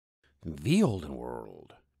The Olden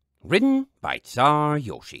World. Written by Czar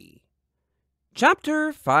Yoshi.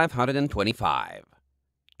 Chapter 525.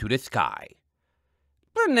 To the Sky.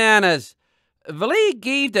 Bananas! Valet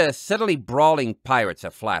gave the suddenly brawling pirates a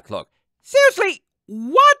flat look. Seriously,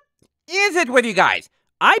 what is it with you guys?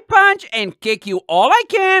 I punch and kick you all I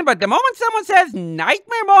can, but the moment someone says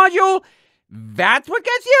Nightmare Module, that's what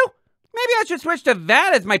gets you? Maybe I should switch to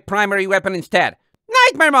that as my primary weapon instead.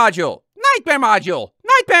 Nightmare Module! Nightmare Module!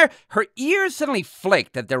 Nightmare! Her ears suddenly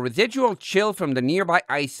flicked as the residual chill from the nearby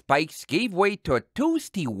ice spikes gave way to a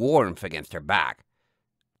toasty warmth against her back.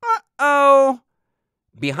 Uh-oh!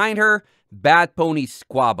 Behind her, bad ponies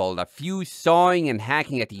squabbled, a few sawing and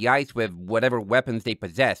hacking at the ice with whatever weapons they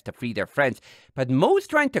possessed to free their friends, but most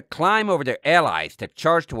trying to climb over their allies to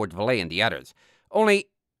charge towards Valet and the others. Only,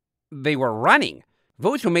 they were running.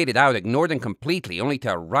 Those who made it out ignored them completely, only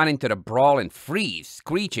to run into the brawl and freeze,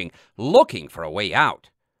 screeching, looking for a way out.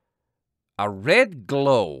 A red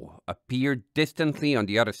glow appeared distantly on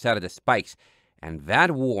the other side of the spikes, and that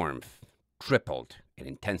warmth tripled in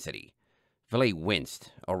intensity. Valet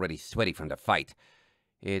winced, already sweaty from the fight.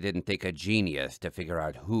 It didn't take a genius to figure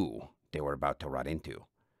out who they were about to run into.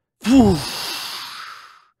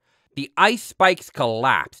 The ice spikes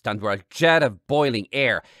collapsed under a jet of boiling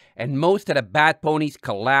air, and most of the bat ponies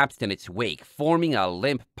collapsed in its wake, forming a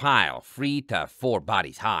limp pile 3 to 4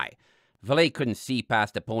 bodies high. Valet couldn't see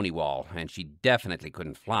past the pony wall, and she definitely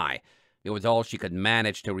couldn't fly. It was all she could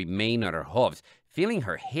manage to remain on her hooves, feeling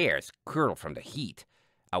her hairs curl from the heat.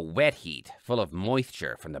 A wet heat, full of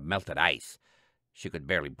moisture from the melted ice. She could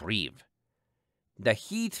barely breathe. The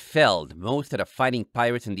heat filled most of the fighting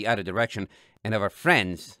pirates in the other direction, and of her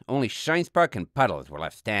friends, only Shinespark and Puddles were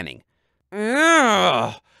left standing.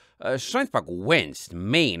 Ugh! Shinespark winced,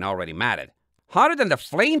 mane already matted. Hotter than the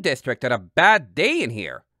Flame District had a bad day in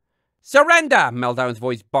here. Surrender! Meltdown's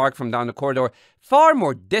voice barked from down the corridor, far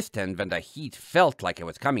more distant than the heat felt like it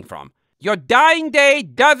was coming from. Your dying day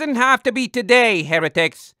doesn't have to be today,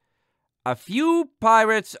 heretics! A few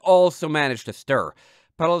pirates also managed to stir.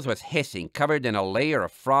 Puddles was hissing, covered in a layer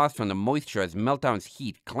of frost from the moisture as Meltdown's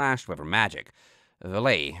heat clashed with her magic.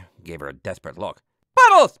 Valet gave her a desperate look.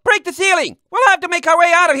 Puddles! Break the ceiling! We'll have to make our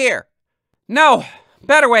way out of here! No!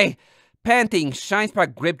 Better way! Panting,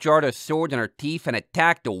 Shinespark gripped Jarda's sword in her teeth and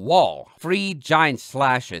attacked the wall. 3 giant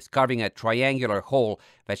slashes carving a triangular hole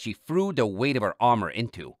that she threw the weight of her armor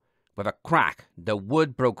into. With a crack, the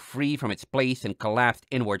wood broke free from its place and collapsed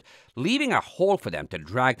inward, leaving a hole for them to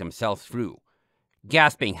drag themselves through.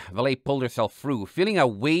 Gasping, Valet pulled herself through, feeling a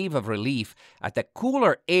wave of relief at the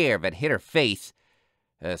cooler air that hit her face.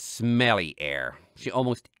 A smelly air. She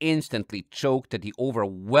almost instantly choked at the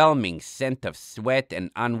overwhelming scent of sweat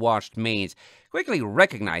and unwashed manes, quickly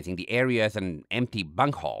recognizing the area as an empty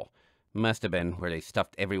bunk hall. Must have been where they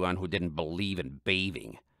stuffed everyone who didn't believe in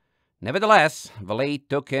bathing. Nevertheless, Valet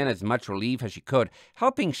took in as much relief as she could,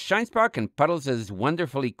 helping Shinespark and Puddles'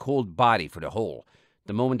 wonderfully cold body through the hole.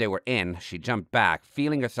 The moment they were in, she jumped back,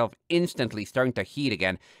 feeling herself instantly starting to heat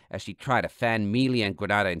again as she tried to fan Mealy and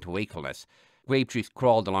Granada into wakefulness. Grape Juice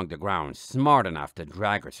crawled along the ground, smart enough to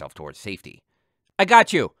drag herself towards safety. I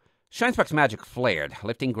got you! Shinespark's magic flared,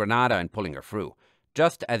 lifting Granada and pulling her through.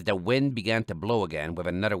 Just as the wind began to blow again with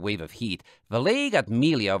another wave of heat, Valet got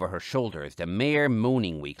Mealy over her shoulders, the mare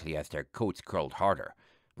moaning weakly as their coats curled harder.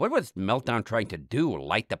 What was Meltdown trying to do,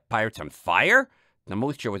 light the pirates on fire? The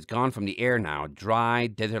moisture was gone from the air now, dry,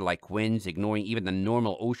 desert-like winds ignoring even the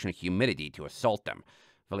normal ocean humidity to assault them.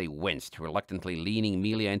 Valet winced, reluctantly leaning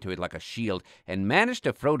Mealy into it like a shield, and managed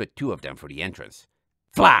to throw the 2 of them for the entrance.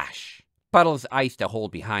 Flash! Puddles iced a hole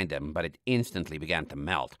behind them, but it instantly began to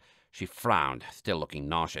melt. She frowned, still looking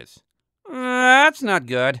nauseous. That's not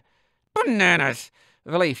good. Bananas!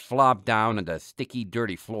 Valet flopped down on the sticky,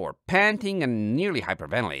 dirty floor, panting and nearly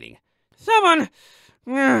hyperventilating. Someone!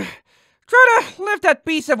 Try to lift that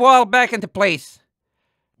piece of wall back into place.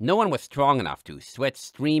 No one was strong enough to, sweat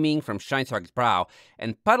streaming from Shinespark's brow,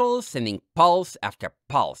 and Puddles sending pulse after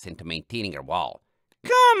pulse into maintaining her wall.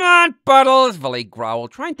 Come on, Puddles, Valet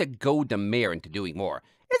growled, trying to goad the mare into doing more.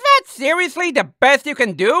 Is that seriously the best you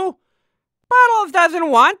can do? Puddles doesn't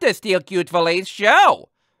want to steal cute Valet's show.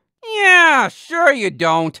 Yeah, sure you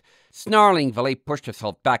don't. Snarling, Valet pushed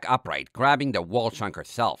herself back upright, grabbing the wall chunk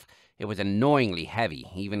herself. It was annoyingly heavy,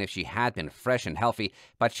 even if she had been fresh and healthy,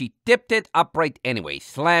 but she tipped it upright anyway,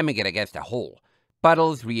 slamming it against a hole.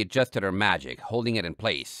 Puddles readjusted her magic, holding it in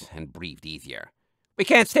place, and breathed easier. We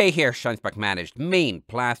can't stay here, Shinespark managed, mane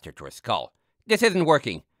plastered to her skull. This isn't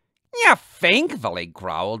working. You think? Valet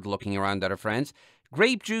growled, looking around at her friends.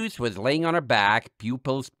 Grape Juice was laying on her back,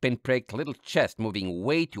 pupils pinpricked, little chest moving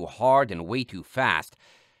way too hard and way too fast.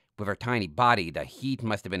 With her tiny body, the heat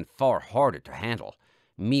must have been far harder to handle.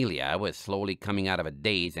 Melia was slowly coming out of a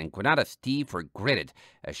daze, and Granada's teeth were gritted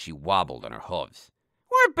as she wobbled on her hooves.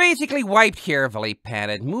 "We're basically wiped here," Valet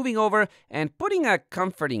panted, moving over and putting a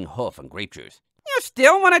comforting hoof on Grape Juice. "You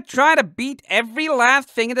still want to try to beat every last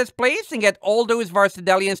thing in this place and get all those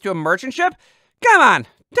Varsidelians to a merchant ship? Come on,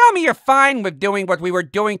 tell me you're fine with doing what we were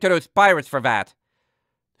doing to those pirates for that."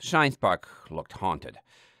 Shinespark looked haunted.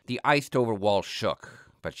 The iced-over wall shook,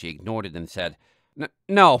 but she ignored it and said,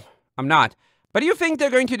 No, I'm not. But do you think they're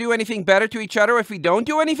going to do anything better to each other if we don't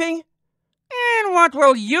do anything?" "And what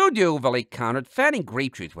will you do?" Valet countered, fanning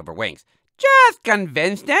Grape Juice with her wings. "Just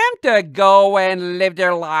convince them to go and live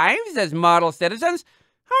their lives as model citizens?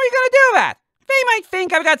 How are you going to do that? They might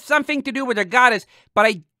think I've got something to do with their goddess, but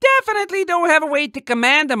I definitely don't have a way to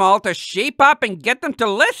command them all to shape up and get them to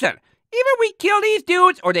listen. Either we kill these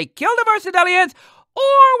dudes, or they kill the Varsidelians,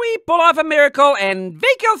 or we pull off a miracle and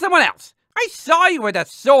they kill someone else. I saw you with that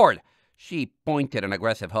sword." She pointed an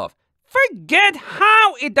aggressive hoof. "Forget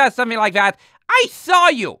how it does something like that. I saw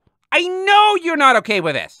you. I know you're not okay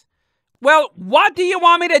with this." "Well, what do you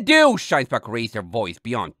want me to do?" Shinespark raised her voice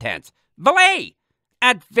beyond tense. "Valet!"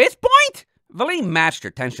 At this point? Valet matched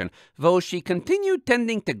her tension, though she continued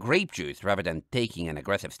tending to Grape Juice rather than taking an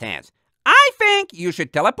aggressive stance. "I think you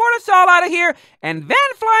should teleport us all out of here and then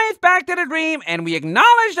fly us back to the dream, and we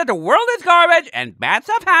acknowledge that the world is garbage and bad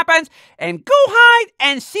stuff happens, and go hide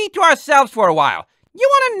and see to ourselves for a while. You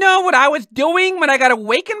want to know what I was doing when I got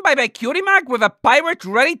awakened by my cutie mark with a pirate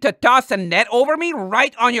ready to toss a net over me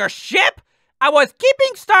right on your ship? I was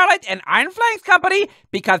keeping Starlight and Ironflank's company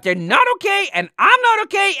because they're not okay and I'm not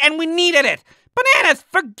okay and we needed it. Bananas,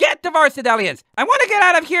 forget the Varsidelians. I want to get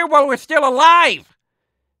out of here while we're still alive."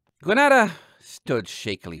 Granada stood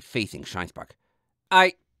shakily facing Shinespark.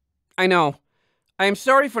 I know. I am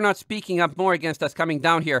sorry for not speaking up more against us coming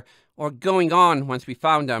down here, or going on once we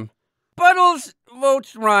found them." "Puddles,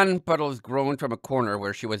 votes run," Puddles groaned from a corner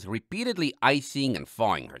where she was repeatedly icing and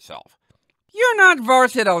thawing herself. "You're not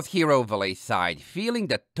Varsidel's hero," Valet sighed, feeling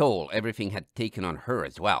the toll everything had taken on her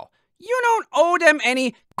as well. "You don't owe them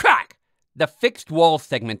any—" Crack! The fixed wall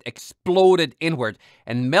segment exploded inward,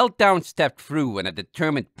 and Meltdown stepped through in a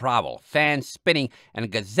determined prowl, fan spinning, and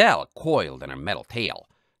Gazelle coiled in her metal tail.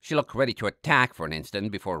 She looked ready to attack for an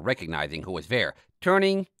instant before recognizing who was there,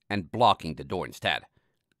 turning and blocking the door instead.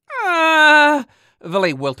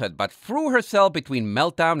 Valet wilted, but threw herself between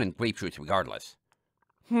Meltdown and Grape Juice regardless.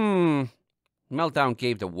 Meltdown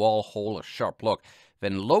gave the wall hole a sharp look,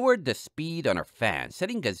 then lowered the speed on her fan,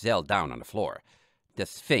 setting Gazelle down on the floor. The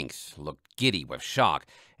Sphinx looked giddy with shock,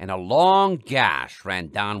 and a long gash ran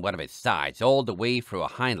down one of his sides, all the way through a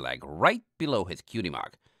hind leg, right below his cutie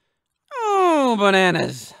mark. "Oh,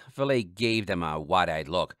 bananas!" Valet gave them a wide-eyed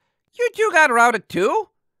look. "You two got routed too?"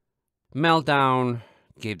 Meltdown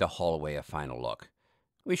gave the hallway a final look.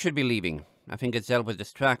 "We should be leaving. I think Gazelle was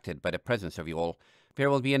distracted by the presence of you all. There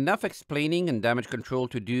will be enough explaining and damage control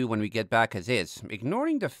to do when we get back as is,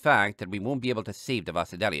 ignoring the fact that we won't be able to save the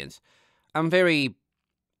Varsidelians. I'm very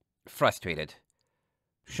frustrated."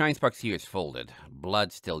 Shinespark's ears folded,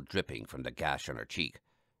 blood still dripping from the gash on her cheek.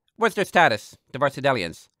 "What's their status, the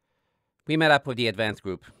Varsidelians?" "We met up with the advance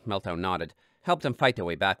group," Meltdown nodded, helped them fight their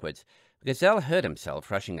way backwards. Gazelle heard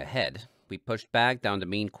himself rushing ahead. We pushed back down the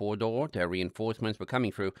main corridor their reinforcements were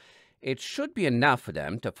coming through. It should be enough for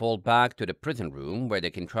them to fall back to the prison room where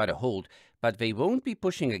they can try to hold, but they won't be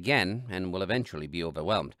pushing again and will eventually be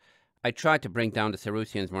overwhelmed. I tried to bring down the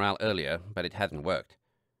Cerusians' morale earlier, but it hasn't worked.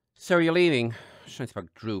 "So you're leaving?"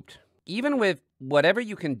 Shinespark drooped. "Even with whatever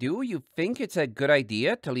you can do, you think it's a good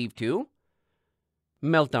idea to leave too?"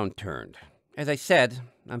 Meltdown turned. "As I said,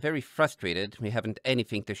 I'm very frustrated we haven't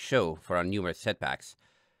anything to show for our numerous setbacks."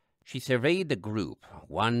 She surveyed the group,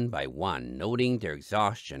 one by one, noting their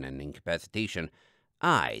exhaustion and incapacitation,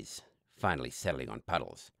 eyes finally settling on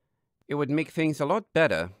Puddles. "It would make things a lot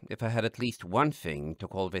better if I had at least one thing to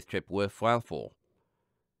call this trip worthwhile for."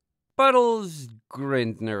 Puddles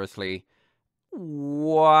grinned nervously.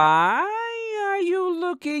 "Why are you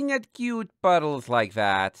looking at cute Puddles like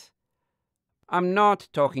that?" "I'm not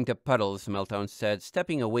talking to Puddles," Meltdown said,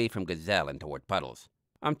 stepping away from Gazelle and toward Puddles.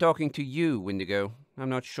 "I'm talking to you, Wendigo. I'm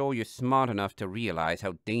not sure you're smart enough to realize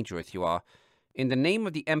how dangerous you are. In the name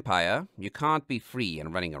of the Empire, you can't be free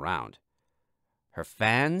and running around." Her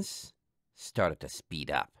fans started to speed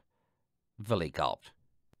up. Valet gulped.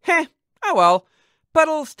 "Heh, oh well."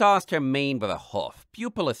 Puddles tossed her mane with a hoof,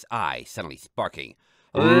 pupilless eye suddenly sparking.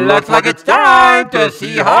 "Looks like it's time to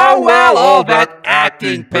see how well all that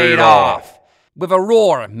acting paid off." With a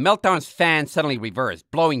roar, Meltdown's fan suddenly reversed,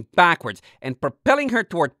 blowing backwards and propelling her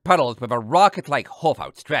toward Puddles with a rocket-like hoof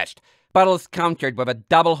outstretched. Puddles countered with a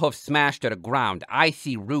double hoof smash to the ground,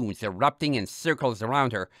 icy runes erupting in circles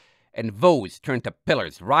around her, and Vose turned to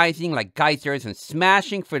pillars, rising like geysers and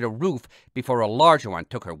smashing through the roof before a larger one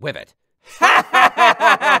took her with it. "Ha ha ha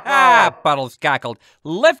ha ha!" Puddles cackled,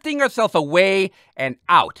 lifting herself away and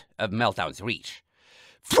out of Meltdown's reach.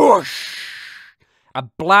 Whoosh! A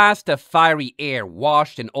blast of fiery air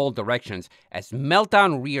washed in all directions as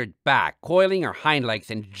Meltdown reared back, coiling her hind legs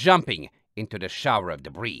and jumping into the shower of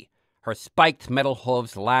debris. Her spiked metal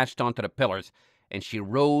hooves lashed onto the pillars, and she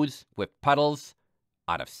rose with Puddles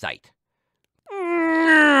out of sight.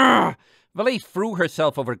 Valet threw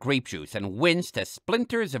herself over grape juice and winced as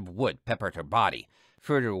splinters of wood peppered her body.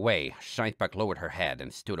 Further away, Shinebuck lowered her head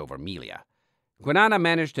and stood over Melia. Gwenana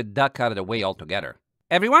managed to duck out of the way altogether.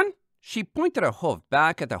 "Everyone?" She pointed her hoof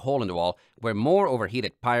back at the hole in the wall where more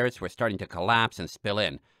overheated pyres were starting to collapse and spill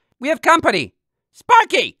in. "We have company!"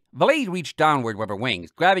 "Sparky!" Valet reached downward with her wings,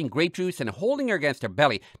 grabbing grape juice and holding her against her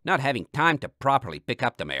belly, not having time to properly pick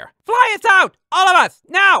up the mare. "Fly us out! All of us!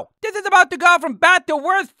 Now! This is about to go from bad to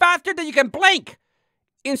worse faster than you can blink!"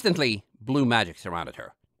 Instantly, blue magic surrounded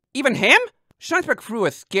her. "Even him?" Shinebuck threw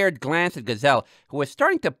a scared glance at Gazelle, who was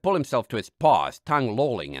starting to pull himself to his paws, tongue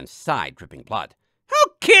lolling and side dripping blood.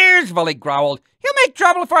 "Who cares?" Valet growled. "He'll make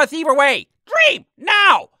trouble for us either way! Dream!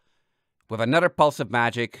 Now!" With another pulse of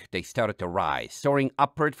magic, they started to rise, soaring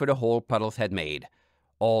upward for the hole Puddles had made,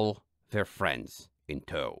 all their friends in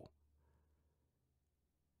tow.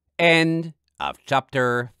 End of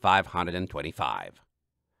chapter 525.